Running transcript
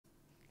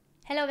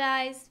Hello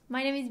guys,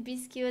 my name is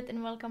Bisscute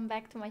and welcome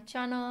back to my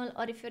channel,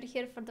 or if you're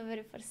here for the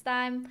very first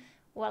time,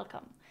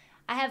 welcome.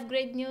 I have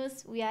great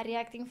news. We are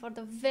reacting for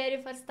the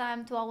very first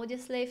time to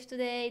Audioslave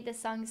today. The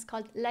song is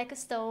called Like a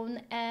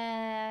Stone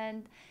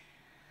and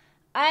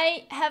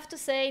I have to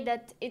say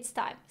that it's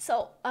time.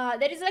 So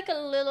there is like a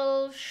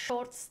little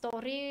short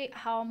story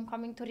how I'm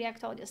coming to react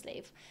to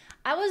Audioslave.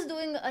 I was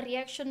doing a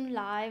reaction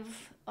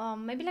live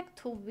maybe like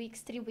 3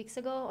 weeks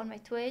ago on my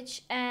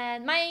Twitch,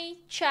 and my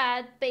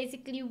chat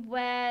basically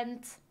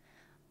went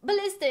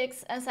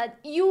ballistics and said,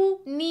 you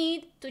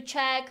need to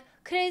check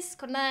Chris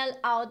Cornell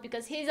out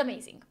because he's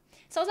amazing.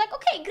 So I was like,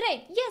 okay,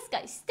 great. Yes,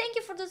 guys, thank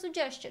you for the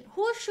suggestion.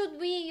 Who should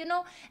we,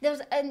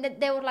 and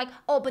they were like,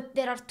 oh, but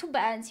there are two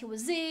bands he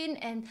was in,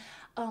 and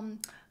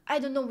I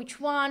don't know which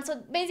one. So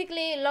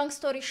basically, long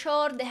story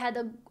short, they had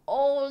an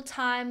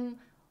all-time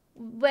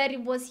where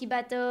was he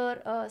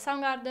better,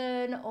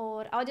 Soundgarden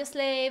or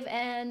Audioslave,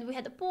 and we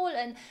had a poll,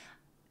 and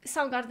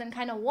Soundgarden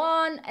kind of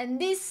won.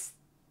 And this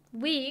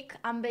week,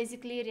 I'm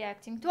basically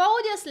reacting to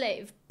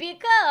Audioslave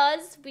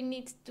because we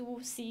need to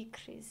see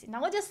Chris in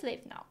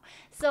Audioslave now.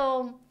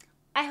 So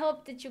I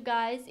hope that you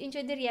guys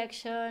enjoyed the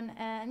reaction,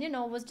 and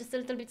was just a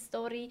little bit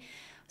story.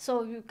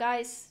 So you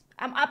guys,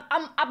 I'm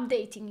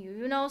updating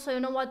you, so you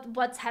know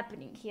what's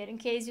happening here, in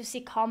case you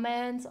see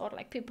comments or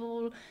like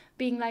people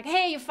being like,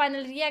 hey, you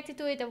finally reacted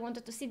to it, I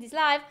wanted to see this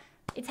live.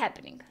 It's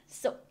happening.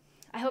 So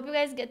I hope you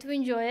guys get to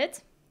enjoy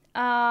it.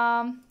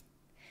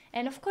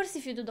 And of course,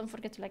 if you do, don't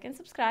forget to like and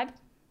subscribe.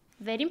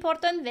 Very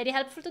important, very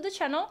helpful to the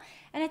channel.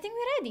 And I think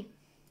we're ready.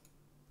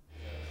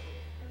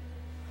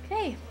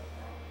 Okay.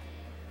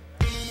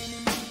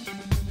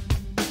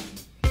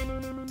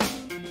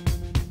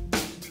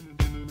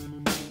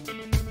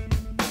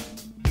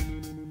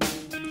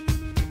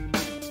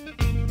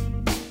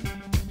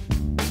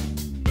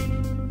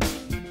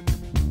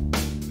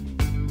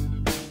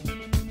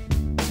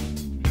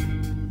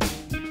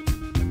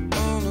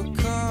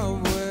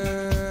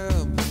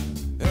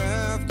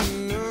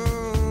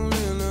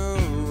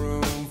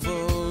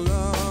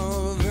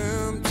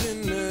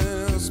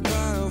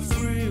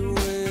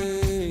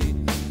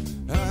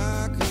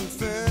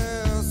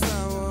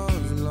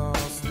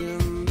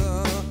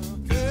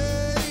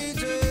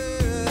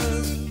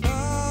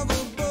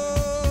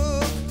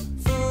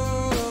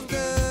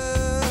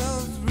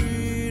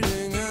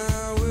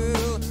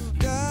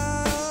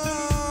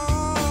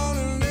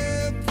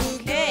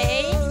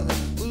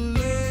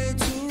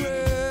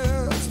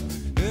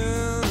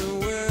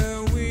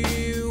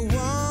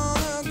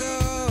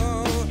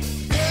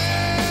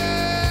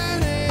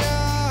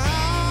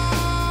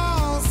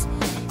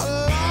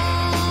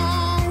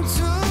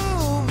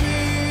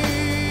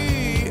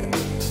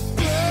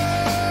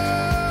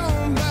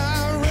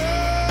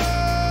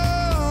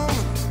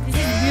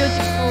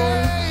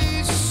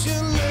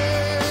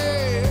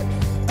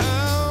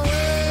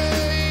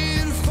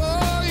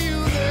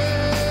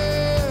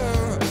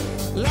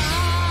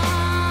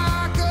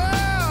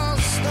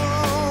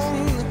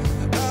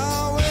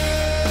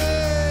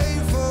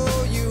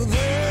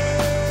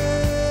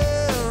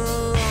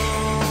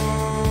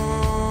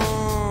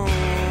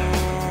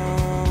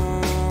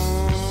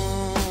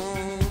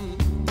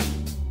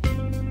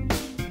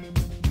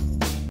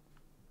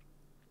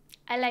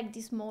 I like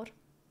this more.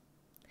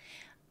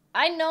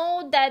 I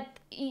know that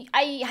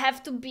I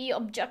have to be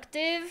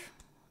objective.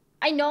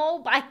 I know,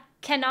 but I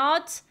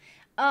cannot.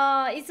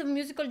 It's a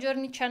musical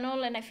journey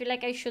channel, and I feel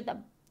like I should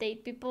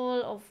update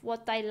people of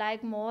what I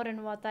like more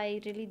and what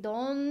I really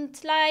don't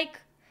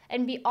like,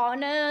 and be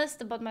honest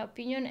about my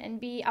opinion and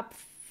be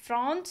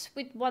upfront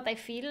with what I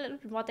feel,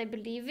 what I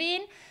believe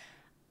in.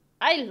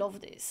 I love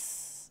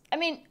this. I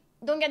mean,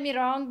 don't get me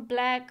wrong,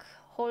 Black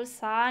Hole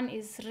Sun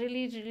is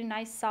really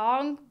nice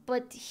song,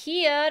 but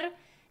here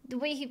the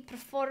way he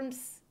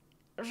performs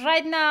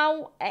right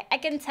now, I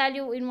can tell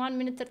you in 1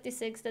 minute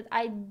 36 that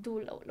I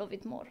do love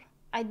it more.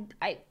 I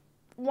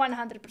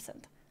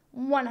 100%.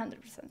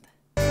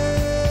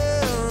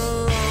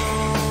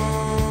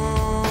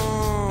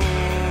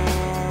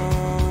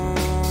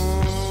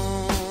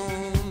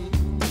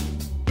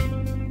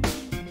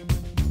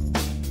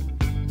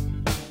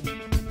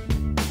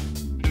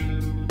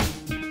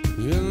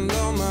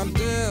 My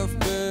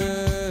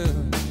deathbed,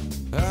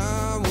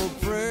 I will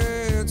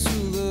pray to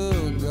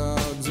the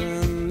gods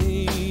and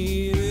the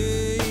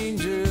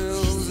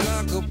angels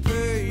like a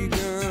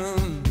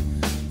pagan,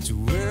 to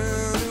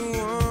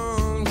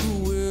anyone who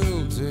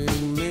will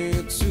take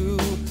me to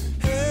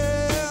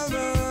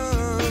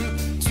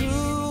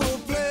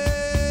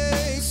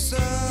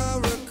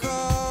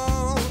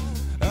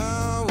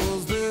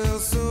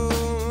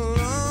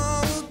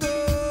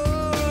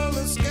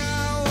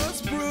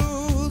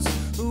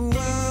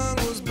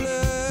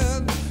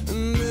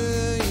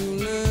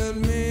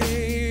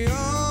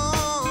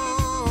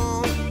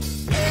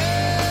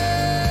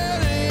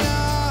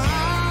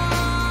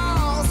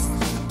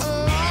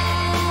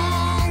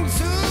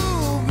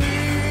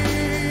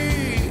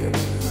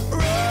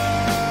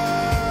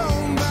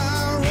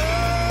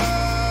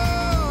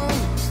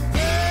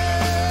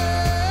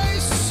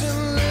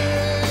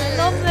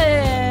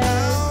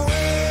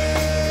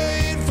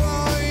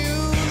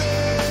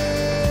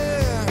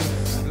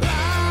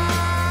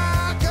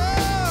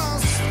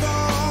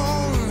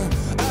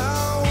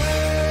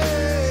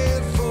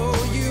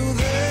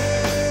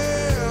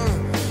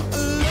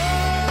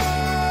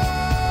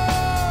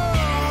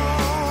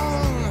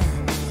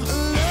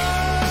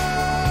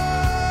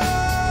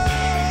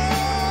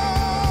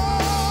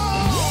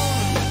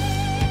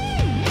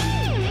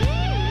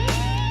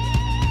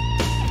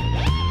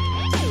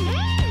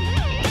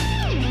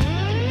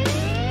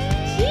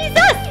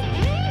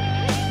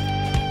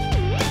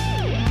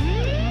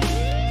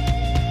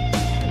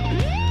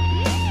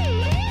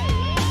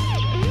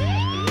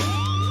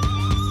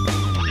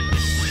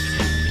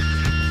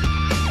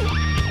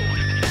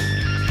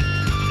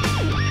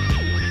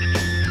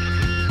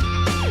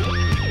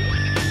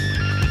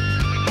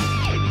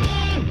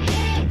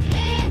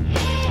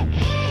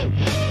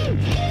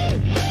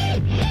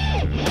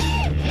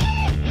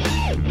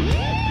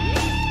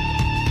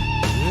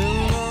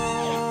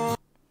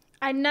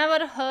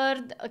never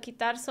heard a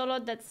guitar solo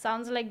that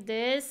sounds like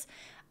this.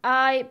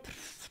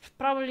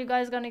 Probably you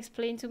guys gonna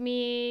explain to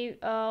me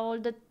all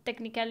the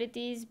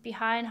technicalities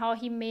behind how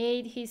he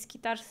made his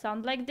guitar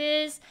sound like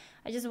this.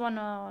 I just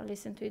wanna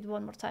listen to it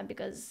one more time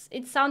because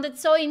it sounded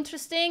so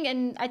interesting,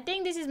 and I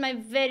think this is my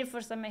very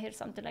first time I hear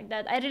something like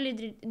that. I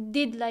really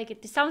did like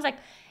it. It sounds like,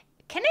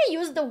 can I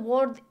use the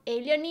word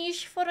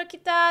alienish for a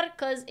guitar?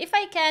 Because if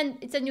I can,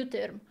 it's a new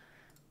term.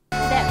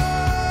 There.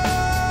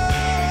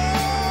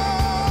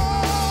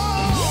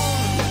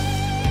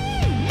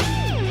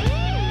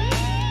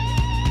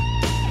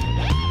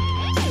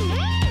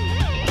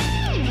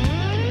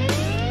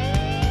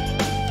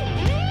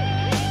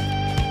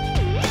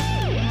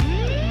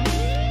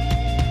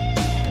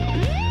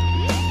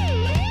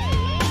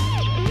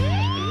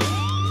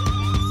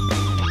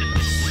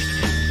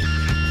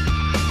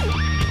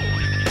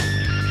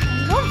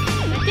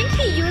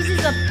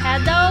 A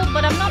pedal,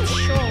 but I'm not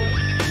sure.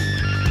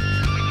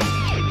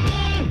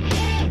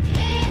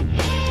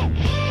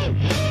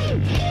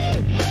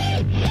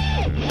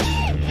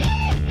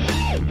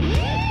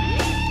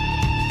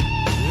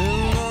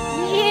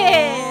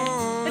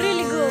 Yeah,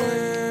 really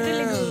good,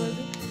 really good.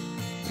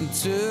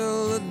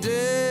 Until the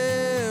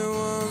day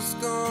was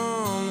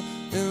gone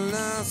and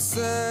I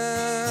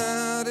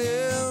sat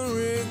in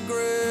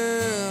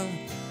regret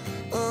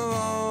of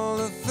all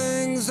the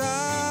things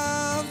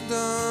I've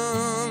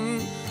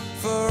done.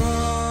 For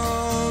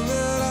all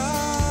that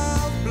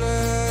I've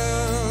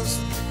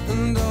blessed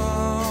and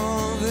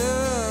all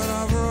that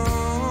I've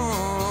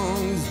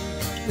wronged,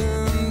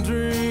 in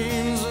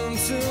dreams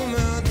until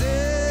my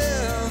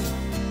death,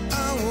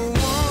 I will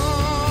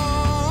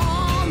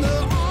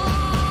wander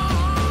on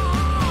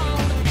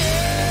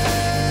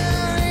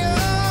in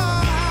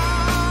your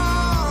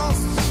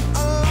house. I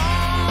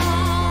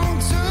long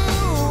to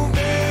be roam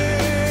by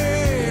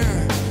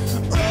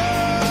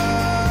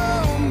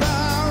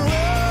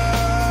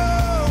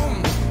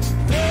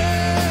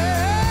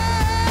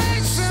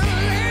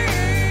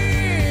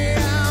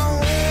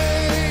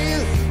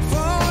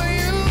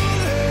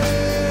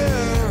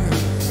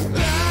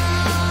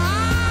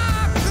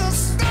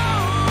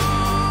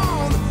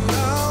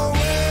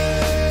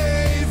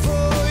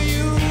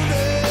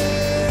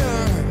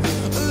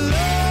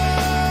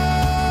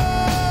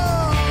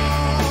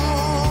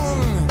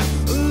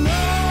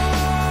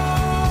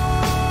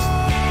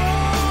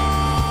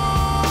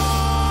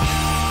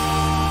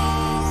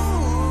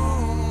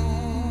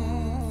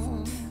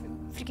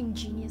Freaking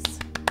genius.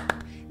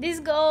 This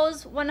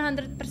goes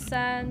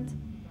 100%.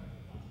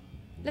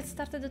 Let's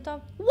start at the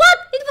top. What?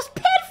 It was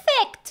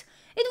perfect!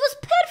 It was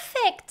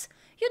perfect!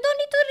 You don't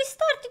need to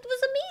restart. It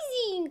was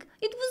amazing.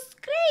 It was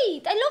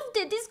great. I loved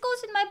it. This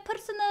goes in my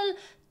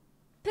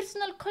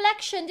personal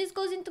collection. This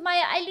goes into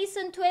my, I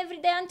listen to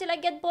every day until I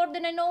get bored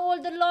and I know all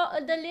the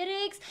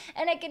lyrics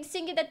and I can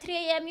sing it at 3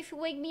 a.m. if you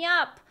wake me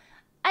up.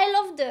 I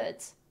loved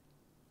it.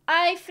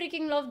 I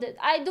freaking loved it.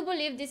 I do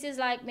believe this is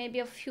like maybe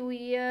a few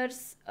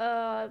years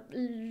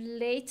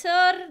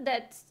later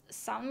that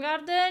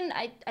Soundgarden.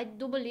 I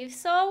do believe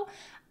so.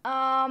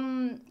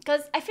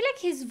 Because I feel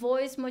like his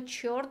voice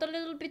matured a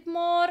little bit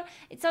more.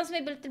 It sounds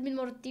maybe a little bit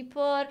more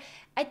deeper.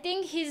 I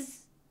think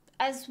he's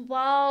as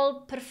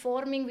well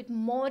performing with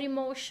more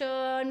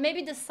emotion.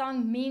 Maybe the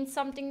song means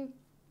something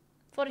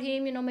for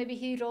him, you know, maybe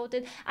he wrote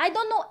it. I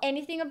don't know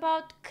anything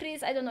about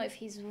Chris. I don't know if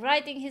he's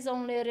writing his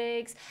own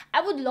lyrics.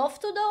 I would love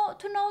to know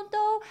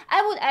though.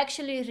 I would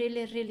actually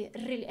really,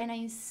 and I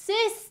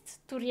insist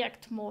to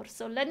react more.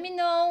 So let me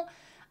know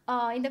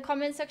in the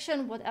comment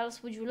section what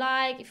else would you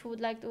like, if you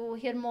would like to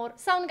hear more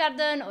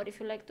Soundgarden, or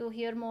if you like to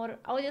hear more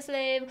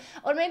Audioslave,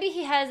 or maybe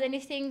he has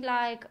anything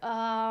like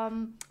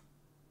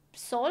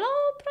solo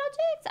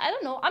projects. I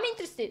don't know. I'm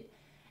interested.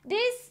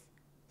 This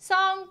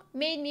song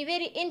made me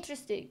very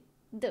interested.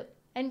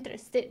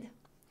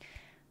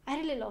 I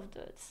really loved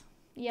it.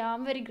 Yeah,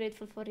 I'm very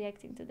grateful for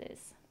reacting to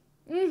this.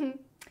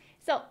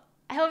 So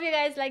I hope you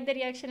guys liked the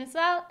reaction as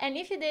well, and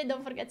if you did,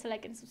 don't forget to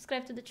like and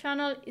subscribe to the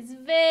channel. It's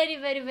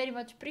very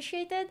much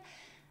appreciated.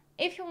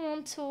 If you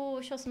want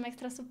to show some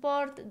extra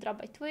support, drop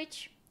by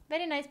Twitch.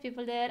 Very nice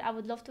people there. I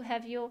would love to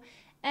have you.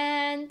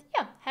 And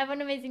yeah, have an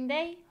amazing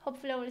day.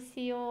 Hopefully I will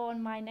see you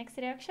on my next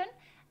reaction.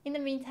 In the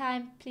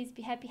meantime, please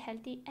be happy,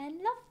 healthy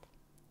and loved.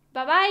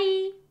 Bye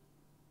bye.